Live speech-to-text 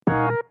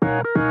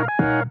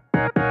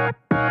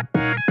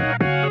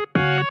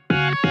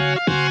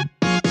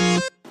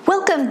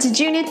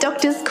Junior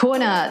Doctors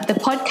Corner, the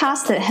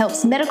podcast that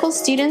helps medical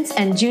students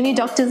and junior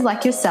doctors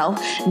like yourself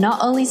not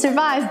only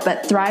survive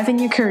but thrive in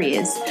your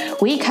careers.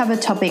 We cover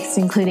topics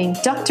including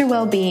doctor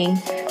well-being,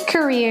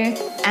 career,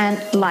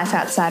 and life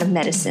outside of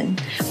medicine.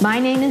 My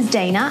name is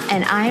Dana,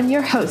 and I am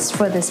your host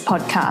for this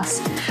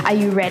podcast. Are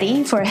you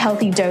ready for a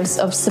healthy dose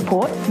of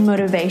support,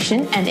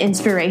 motivation, and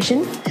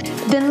inspiration?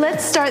 Then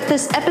let's start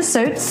this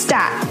episode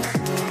stat.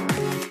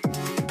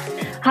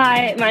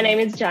 Hi, my name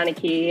is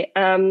Janaki.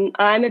 I'm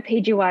a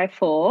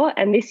PGY4,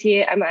 and this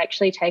year I'm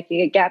actually taking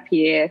a gap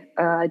year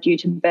due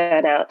to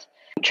burnout.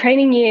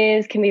 Training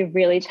years can be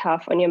really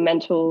tough on your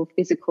mental,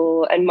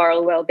 physical, and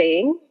moral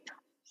well-being.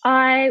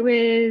 I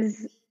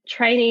was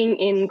training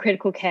in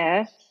critical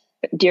care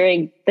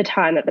during the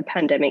time that the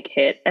pandemic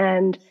hit,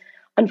 and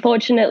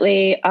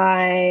unfortunately,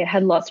 I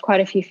had lost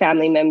quite a few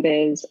family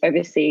members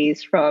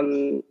overseas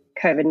from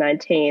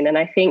COVID-19, and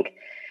I think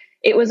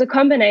it was a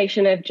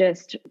combination of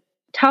just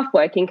tough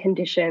working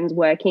conditions,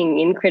 working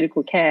in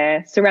critical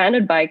care,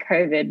 surrounded by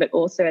COVID, but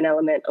also an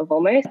element of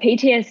almost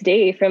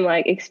PTSD from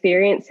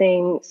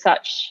experiencing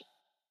such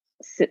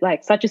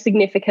a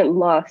significant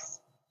loss,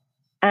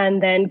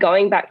 and then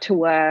going back to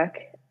work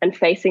and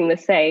facing the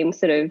same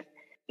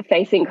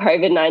facing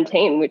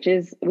COVID-19, which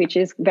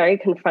is very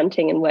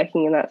confronting and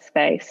working in that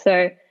space.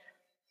 So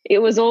it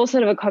was all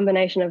sort of a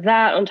combination of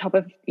that on top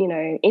of,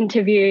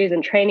 interviews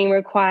and training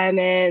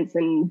requirements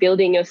and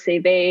building your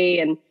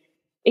CV, and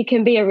it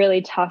can be a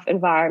really tough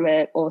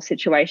environment or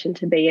situation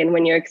to be in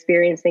when you're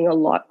experiencing a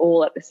lot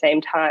all at the same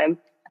time.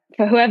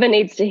 For whoever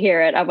needs to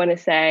hear it, I want to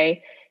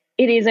say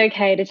it is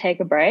okay to take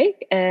a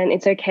break, and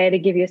it's okay to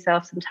give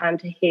yourself some time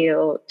to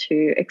heal,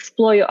 to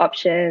explore your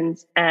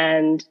options,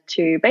 and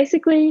to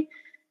basically,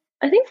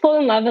 I think, fall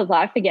in love with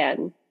life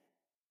again.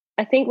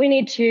 I think we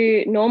need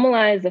to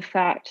normalize the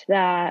fact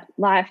that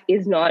life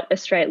is not a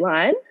straight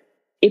line.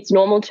 It's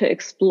normal to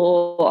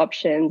explore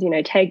options,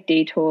 take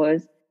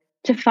detours,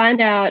 to find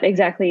out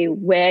exactly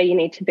where you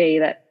need to be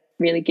that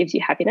really gives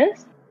you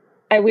happiness.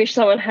 I wish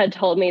someone had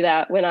told me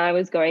that when I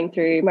was going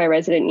through my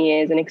resident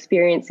years and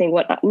experiencing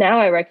what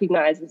now I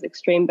recognize as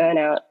extreme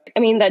burnout.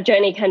 I mean, that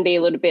journey can be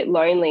a little bit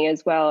lonely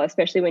as well,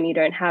 especially when you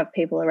don't have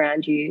people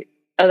around you,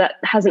 or that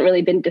hasn't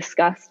really been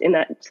discussed in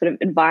that sort of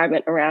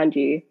environment around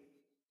you.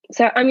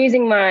 So I'm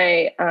using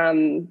my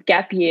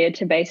gap year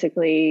to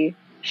basically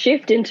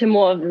shift into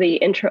more of the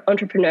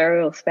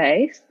entrepreneurial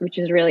space, which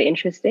is really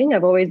interesting.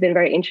 I've always been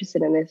very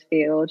interested in this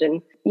field,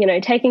 and,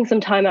 taking some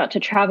time out to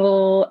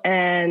travel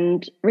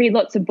and read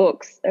lots of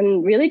books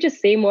and really just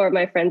see more of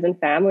my friends and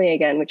family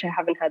again, which I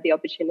haven't had the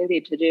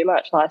opportunity to do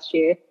much last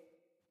year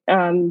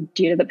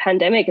due to the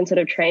pandemic and sort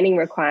of training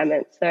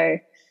requirements. So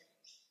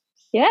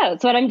yeah,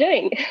 that's what I'm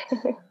doing.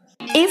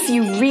 If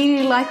you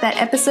really like that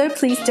episode,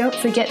 please don't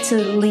forget to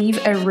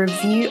leave a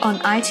review on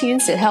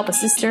iTunes to help a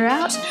sister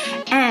out.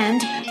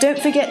 And don't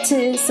forget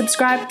to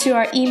subscribe to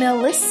our email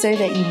list so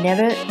that you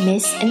never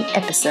miss an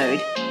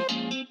episode.